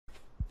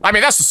I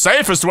mean, that's the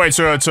safest way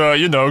to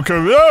you know,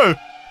 no!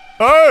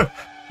 I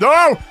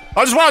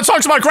just want to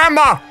talk to my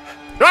grandma!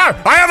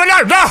 I have a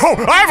knife!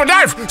 No! I have a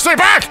knife! Stay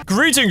back!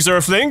 Greetings,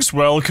 Earthlings!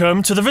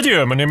 Welcome to the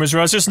video. My name is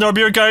Raszius, and I'll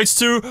be your guides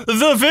to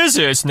The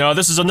Visit. Now,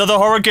 this is another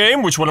horror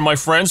game, which one of my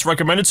friends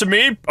recommended to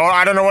me. Or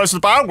I don't know what it's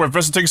about. We're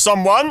visiting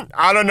someone.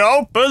 I don't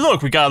know. But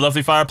look, we got a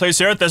lovely fireplace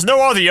here. There's no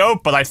audio,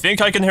 but I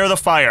think I can hear the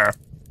fire.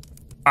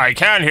 I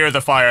can hear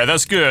the fire.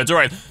 That's good.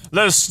 Alright,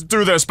 let's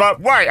do this. But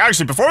wait,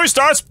 actually, before we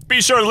start,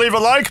 be sure to leave a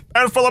like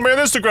and follow me on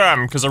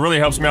Instagram, because it really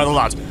helps me out a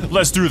lot.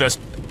 Let's do this.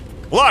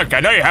 Look, I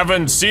know you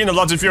haven't seen a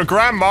lot of your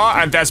grandma,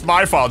 and that's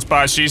my fault,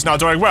 but she's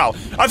not doing well.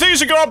 I think you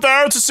should go up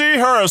there to see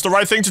her. It's the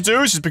right thing to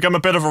do. She's become a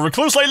bit of a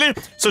recluse lately,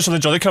 so she'll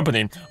enjoy the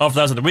company. Off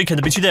that on the weekend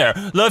to meet you there.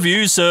 Love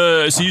you,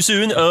 so see you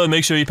soon.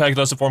 Make sure you pack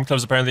lots of warm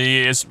clothes.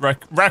 Apparently, it's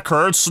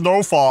record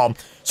snowfall.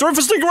 So we're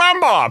visiting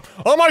Grandma!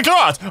 Oh my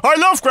god! I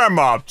love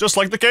Grandma! Just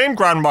like the game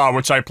Grandma,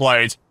 which I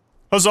played.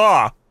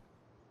 Huzzah!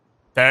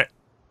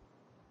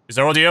 Is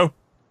there audio?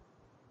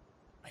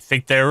 I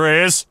think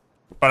there is,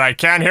 but I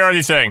can't hear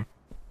anything.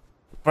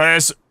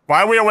 But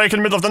why are we awake in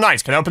the middle of the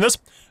night? Can I open this?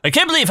 I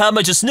can't believe how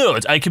much it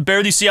snowed. I can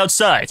barely see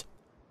outside.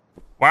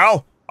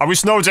 Well, are we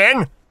snowed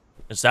in?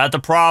 Is that the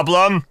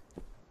problem?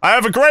 I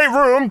have a great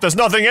room. There's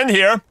nothing in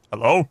here.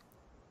 Hello?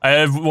 I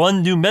have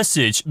one new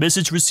message.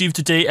 Message received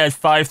today at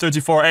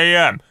 5:34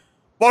 a.m.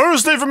 Well,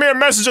 who's leaving me a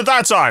message at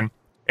that time?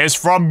 It's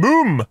from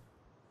Moom.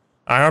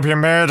 I hope you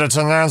made it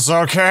and that's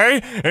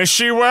okay. Is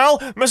she well?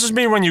 Message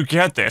me when you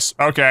get this.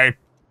 Okay.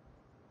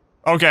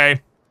 Okay.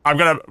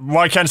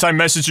 Why can't I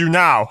message you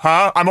now,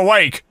 huh? I'm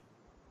awake.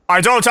 I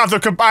don't have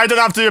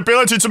the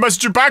ability to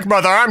message you back,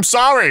 Mother. I'm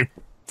sorry.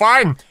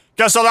 Fine.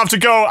 Guess I'll have to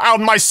go out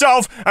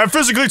myself and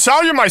physically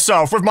tell you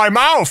myself with my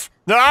mouth.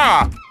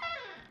 Ah.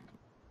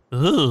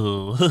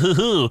 Ooh.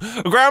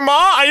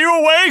 Grandma, are you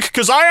awake?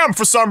 'Cause I am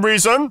for some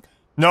reason.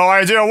 No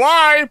idea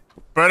why.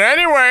 But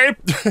anyway,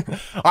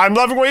 I'm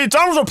loving what you've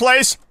done with the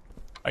place.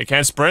 I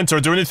can't sprint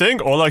or do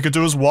anything. All I could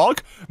do is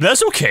walk.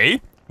 That's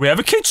okay. We have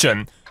a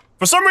kitchen.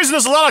 For some reason,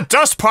 there's a lot of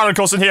dust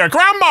particles in here.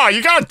 Grandma,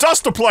 you gotta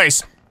dust the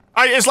place.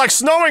 It's like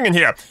snowing in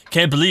here.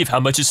 Can't believe how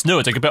much it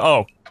snowed. Take a bit.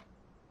 Oh.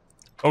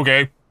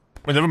 Okay.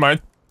 Well, never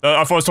mind.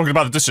 I thought I was talking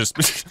about the dishes.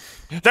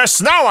 There's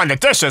snow on the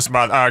dishes,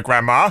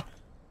 Grandma.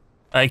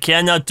 I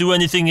cannot do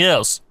anything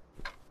else.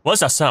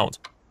 What's that sound?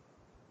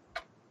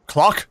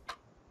 Clock?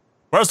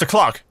 Where's the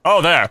clock?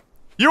 Oh, there.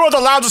 You are the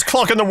loudest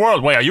clock in the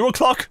world. Wait, are you a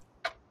clock?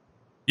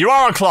 You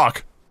are a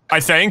clock, I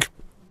think.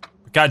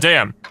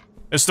 Goddamn.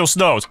 It still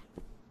snows.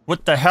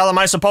 What the hell am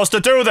I supposed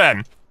to do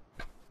then?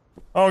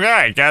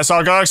 Okay, guess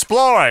I'll go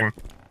exploring.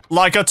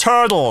 Like a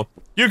turtle.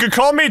 You could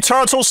call me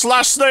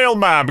Turtle/Snail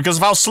Man because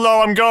of how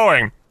slow I'm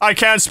going. I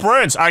can't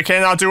sprint. I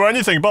cannot do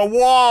anything but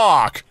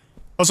walk.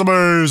 That's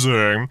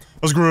amazing.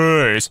 That's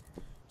great.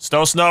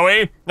 Still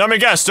snowy? Let me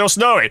guess, still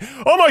snowy.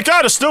 Oh my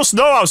god, it's still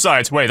snow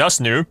outside. Wait, that's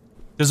new.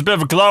 There's a bit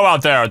of a glow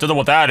out there. I don't know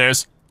what that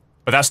is.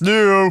 But that's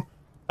new.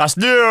 That's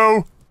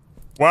new.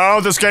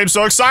 Well, this game's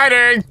so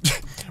exciting.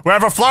 We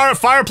have a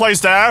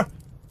fireplace there,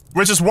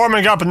 which is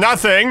warming up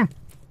nothing.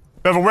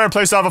 We have a weird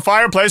place to have a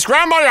fireplace.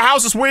 Grandma, your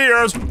house is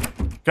weird.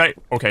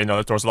 Okay, no,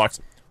 that door's locked.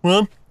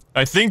 Well,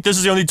 I think this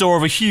is the only door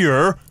over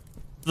here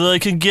that I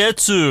can get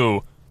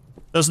to.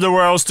 There's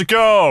nowhere else to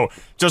go.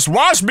 Just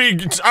watch me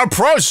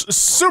approach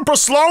super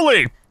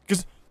slowly.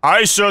 Cause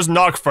I should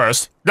knock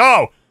first.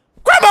 No!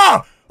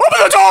 Grandma!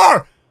 Open the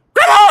door!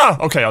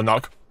 Grandma! Okay, I'll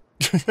knock.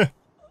 Can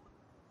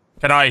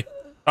I?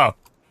 Oh.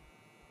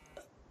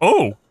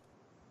 Oh.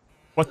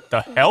 What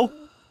the hell?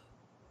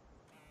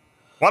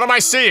 What am I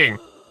seeing?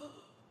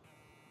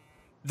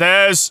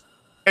 Is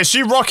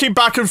she rocking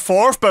back and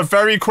forth, but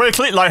very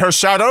quickly, like her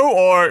shadow,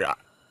 or...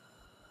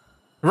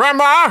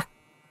 Grandma?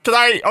 Can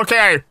I...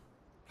 Okay.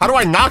 How do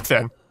I knock,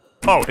 then?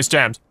 Oh, it's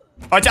jammed.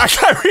 I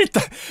can't read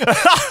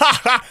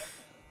that.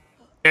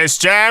 It's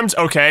jammed.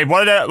 Okay,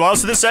 what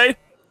else did it say?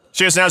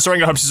 She isn't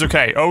answering. I hope she's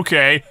okay.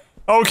 Okay.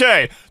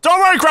 Okay. Don't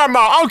worry,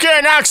 Grandma. I'll get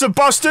an axe and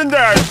bust in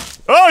there.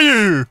 Oh,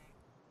 you.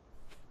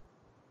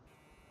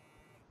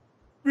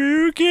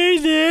 Okay,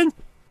 then.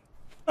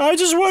 I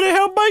just want to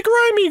help my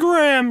Grammy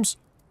Grams.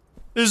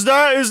 Is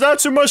that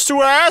too much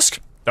to ask?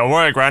 Don't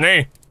worry,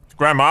 Granny.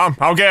 Grandma,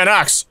 I'll get an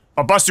axe.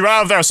 I'll bust you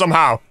out of there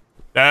somehow.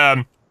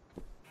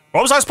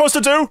 What was I supposed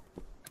to do?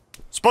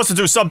 Supposed to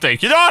do something.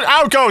 You know what?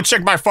 I'll go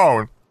check my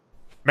phone.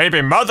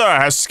 Maybe Mother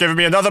has given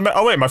me another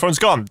oh wait, my phone's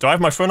gone. Do I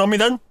have my phone on me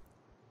then?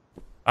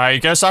 I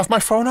guess I have my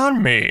phone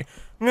on me.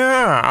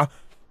 Yeah.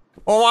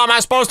 Well, what am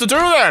I supposed to do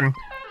then?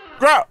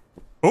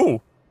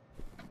 Ooh.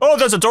 Oh,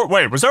 there's a door.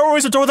 Wait, was there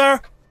always a door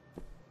there?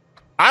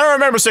 I don't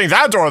remember seeing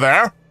that door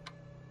there.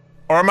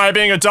 Or am I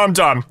being a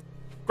dum-dum?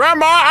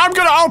 Grandma, I'm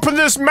gonna open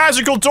this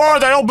magical door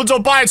that opens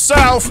up by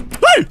itself.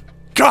 Hey!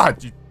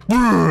 God.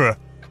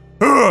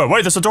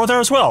 Wait, there's a door there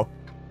as well.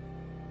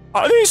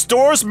 Are these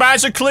doors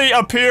magically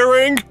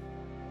appearing?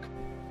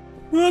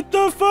 What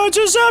the fudge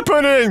is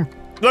happening?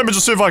 Let me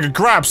just see if I can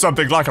grab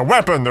something like a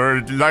weapon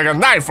or like a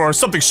knife or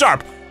something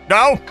sharp.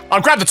 No, I'll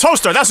grab the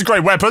toaster. That's a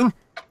great weapon.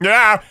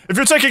 Yeah, if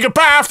you're taking a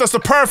bath, that's the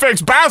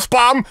perfect bath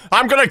bomb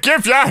I'm gonna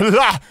give ya.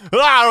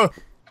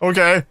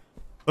 Okay,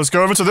 let's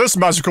go over to this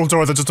magical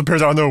door that just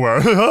appeared out of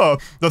nowhere.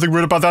 Nothing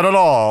weird about that at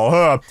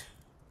all.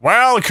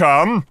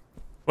 Welcome.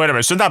 Wait a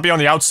minute, shouldn't that be on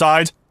the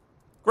outside?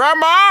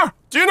 Grandma,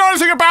 do you know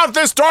anything about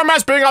this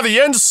doormat being on the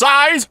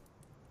inside?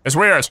 It's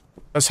weird.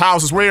 This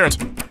house is weird.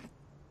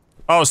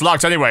 Oh, it's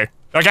locked anyway.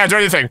 I can't do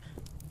anything.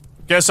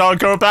 Guess I'll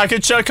go back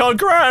and check on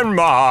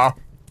Grandma.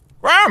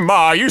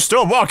 Grandma, you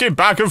still walking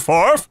back and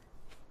forth?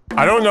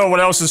 I don't know what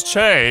else has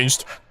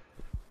changed.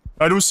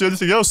 I don't see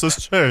anything else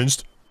that's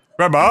changed.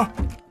 Grandma?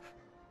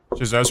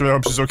 She's answering. I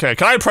hope she's okay.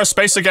 Can I press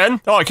space again?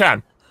 Oh, I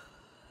can.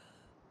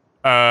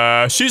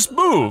 She's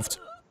moved.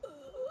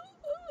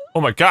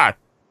 Oh my god.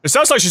 It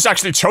sounds like she's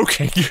actually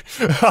choking. You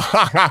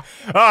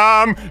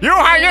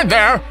hang in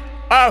there.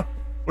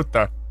 What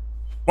the?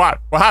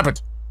 What? What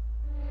happened?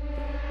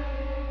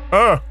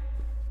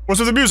 What's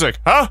with the music?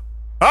 Huh?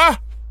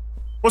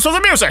 What's with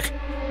the music?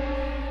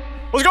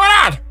 What's going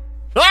on?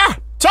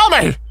 Tell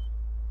me!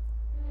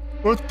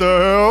 What the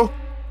hell?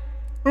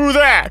 Who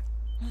that?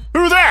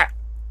 Who that?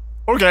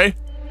 Okay,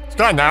 it's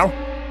gone now.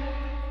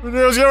 What the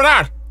hell's going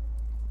on?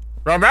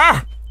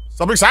 Grandma?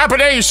 Something's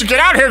happening, you should get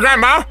out here,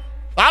 Grandma!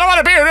 I don't want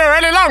to be here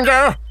any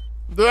longer!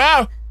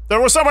 There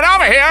was someone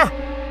over here!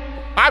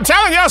 I'm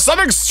telling you,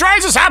 something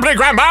strange is happening,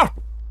 Grandma!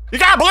 You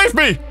gotta believe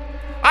me!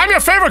 I'm your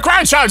favorite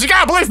grandchild, you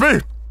gotta believe me!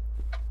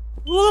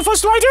 What the fuck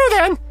do I do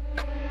then?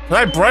 Can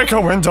I break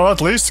a window at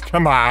least?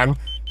 Come on.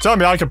 Tell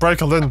me I can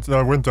break a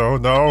window.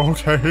 No,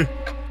 okay.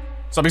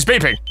 Something's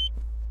beeping.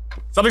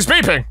 Something's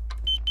beeping!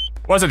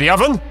 Was it the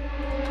oven?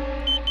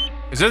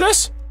 Is it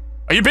this?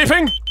 Are you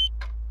beeping?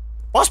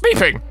 What's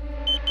beeping?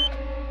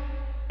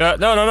 No.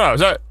 Is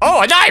that—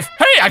 oh, a knife!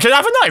 Hey, I can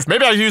have a knife!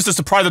 Maybe I can use this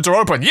to pry the door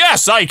open.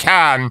 Yes, I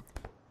can!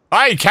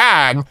 I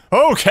can!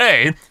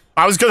 Okay.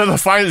 I was hoping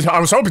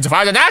to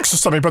find an axe or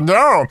something, but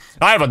no!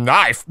 I have a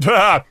knife.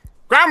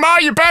 Grandma,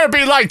 you better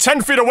be like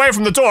 10 feet away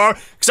from the door,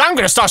 because I'm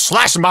gonna start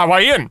slashing my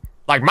way in.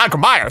 Like Michael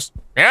Myers.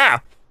 Yeah.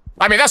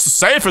 I mean, that's the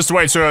safest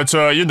way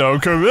to you know,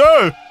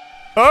 no!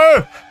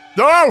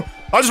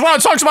 I just want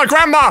to talk to my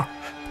grandma!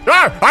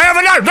 I have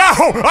a knife!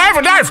 No! I have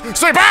a knife!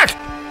 Stay back!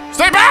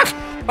 Stay back!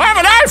 I have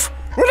a knife!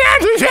 What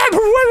am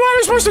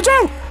I supposed to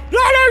do? No,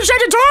 shut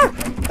the door!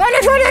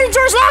 The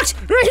door's locked!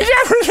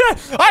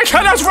 I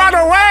cannot run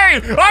away!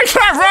 I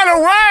can't run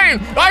away!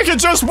 I can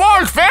just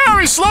walk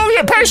very slowly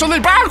and patiently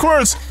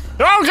backwards!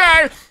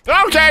 Okay,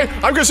 I'm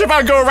gonna see if I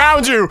can go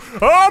around you.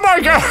 Oh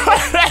my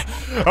god!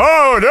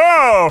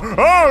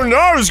 Oh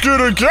no, he's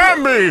gonna get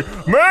me!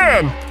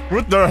 Man,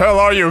 what the hell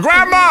are you?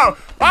 Grandma!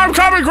 I'm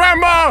coming,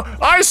 Grandma!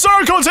 I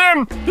circled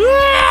him!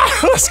 Yeah,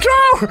 let's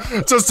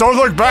go! Just don't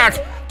look back.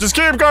 Just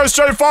keep going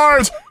straight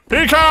forward.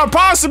 He can't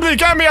possibly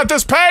get me at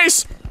this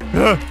pace!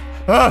 Oh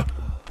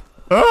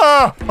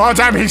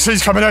damn,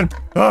 he's coming in.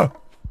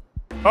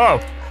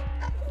 Oh,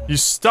 he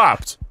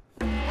stopped.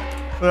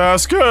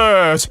 That's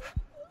good.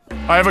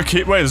 I have a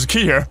key. Wait, there's a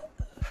key here.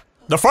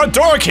 The front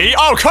door key?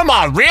 Oh, come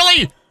on,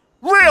 really?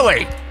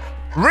 Really?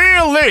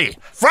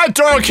 Front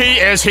door key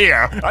is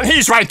here, and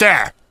he's right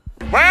there.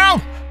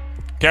 Well,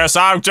 guess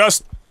I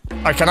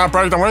cannot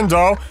break the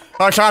window.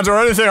 I can't do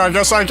anything. I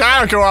guess I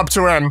can't go up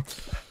to him.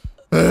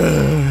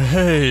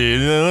 Hey,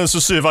 let's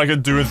just see if I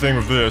can do anything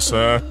with this,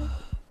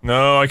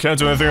 No, I can't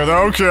do anything with it.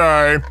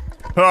 Okay.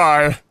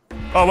 Hi.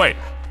 Oh, wait.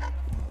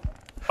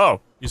 Oh,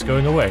 he's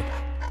going away.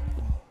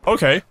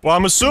 Okay, well,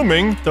 I'm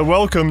assuming the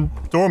welcome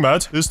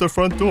doormat is the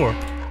front door.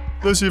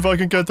 Let's see if I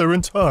can get there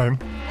in time.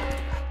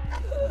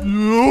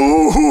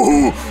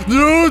 No,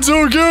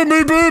 don't get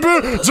me,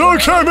 baby!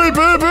 Don't get me,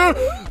 baby!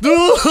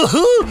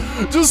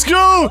 Just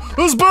go!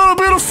 This better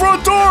be the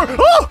front door!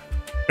 Oh!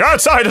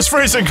 Outside is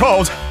freezing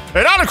cold.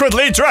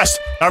 Inadequately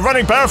dressed and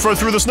running barefoot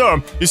through the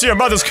snow. You see your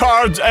mother's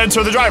car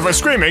enter the driveway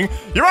screaming.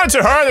 You run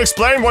to her and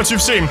explain what you've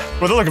seen.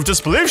 With a look of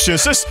disbelief, she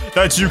insists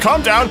that you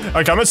calm down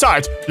and come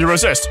inside. You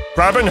resist.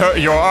 Grabbing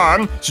your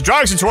arm, she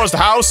drags you towards the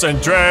house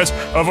and dread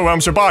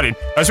overwhelms your body.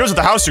 As you enter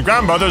the house, your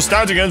grandmother is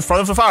standing in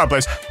front of the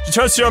fireplace. She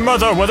turns to your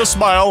mother with a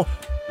smile.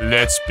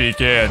 Let's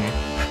begin.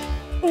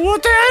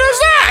 What the hell is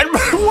that?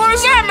 What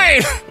does that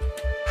mean?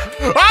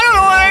 I don't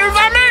know what any of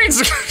that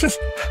means.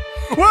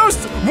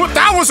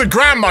 That was a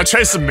grandma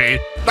chasing me.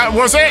 That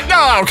was it?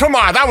 No, come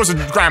on, that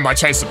wasn't grandma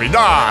chasing me.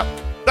 Nah,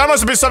 that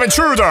must have been some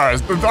intruder,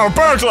 or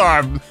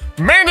burglar,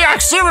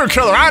 maniac, serial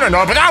killer, I don't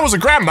know, but that was a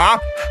grandma.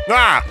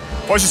 Nah,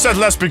 well, she said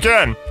let's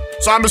begin.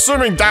 So I'm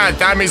assuming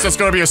that means there's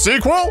gonna be a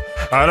sequel?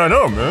 I don't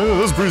know, man,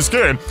 that's pretty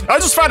scary. I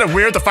just found it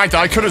weird the fact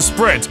that I couldn't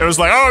sprint. It was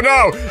like, oh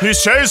no,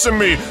 he's chasing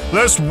me.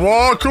 Let's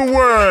walk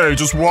away,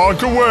 just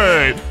walk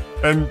away.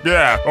 And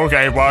yeah,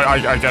 okay, well,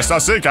 I guess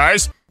that's it,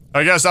 guys.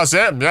 I guess that's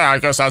it. Yeah, I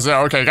guess that's it.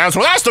 Okay, guys,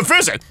 well, that's the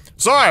visit.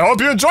 So I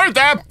hope you enjoyed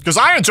that, because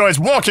I enjoyed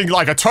walking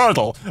like a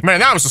turtle.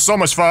 Man, that was just so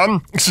much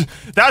fun.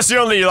 That's the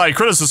only, like,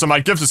 criticism I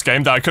give this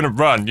game, that I couldn't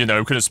run, you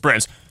know, couldn't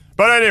sprint.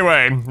 But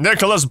anyway,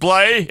 Nicholas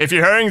Blay, if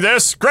you're hearing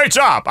this, great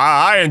job.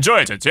 I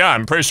enjoyed it. Yeah,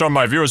 I'm pretty sure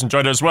my viewers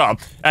enjoyed it as well.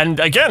 And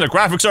again, the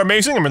graphics are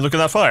amazing. I mean, look at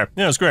that fire.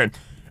 Yeah, it's great.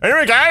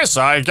 Anyway, guys,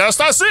 I guess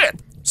that's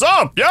it.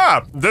 So,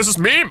 yeah, this is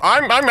me.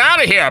 I'm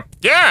out of here.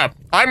 Yeah,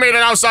 I made it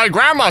outside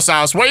Grandma's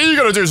house. What are you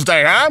gonna do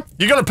today, huh?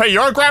 You gonna pay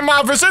your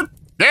grandma a visit?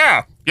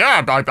 Yeah,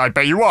 I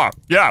bet you are.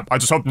 Yeah, I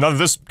just hope none of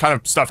this kind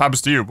of stuff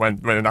happens to you when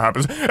it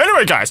happens.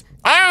 Anyway, guys,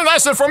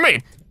 that's it from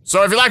me.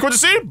 So if you like what you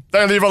see,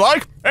 then leave a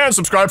like and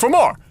subscribe for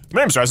more.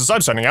 My name's Raszius,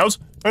 I'm signing out,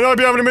 and I hope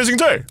you have an amazing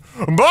day.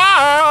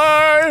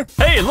 Bye!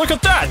 Hey, look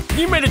at that!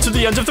 You made it to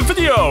the end of the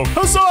video!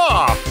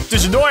 Huzzah!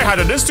 Did you know I had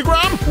an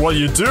Instagram? Well,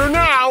 you do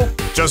now!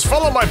 Just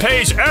follow my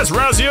page as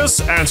Raszius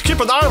and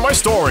keep an eye on my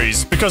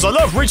stories, because I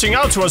love reaching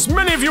out to as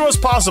many of you as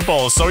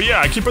possible, so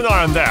yeah, keep an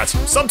eye on that.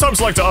 Sometimes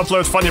I like to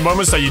upload funny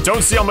moments that you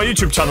don't see on my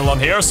YouTube channel on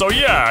here, so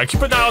yeah,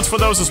 keep an eye out for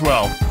those as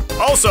well.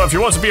 Also, if you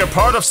want to be a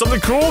part of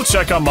something cool,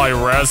 check out my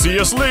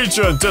Raszius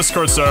Legion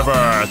Discord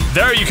server.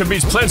 There you can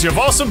meet plenty of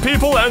awesome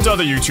people and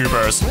other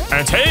YouTubers.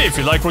 And hey, if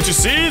you like what you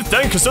see,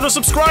 then consider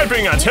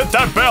subscribing and hit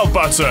that bell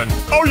button.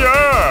 Oh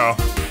yeah!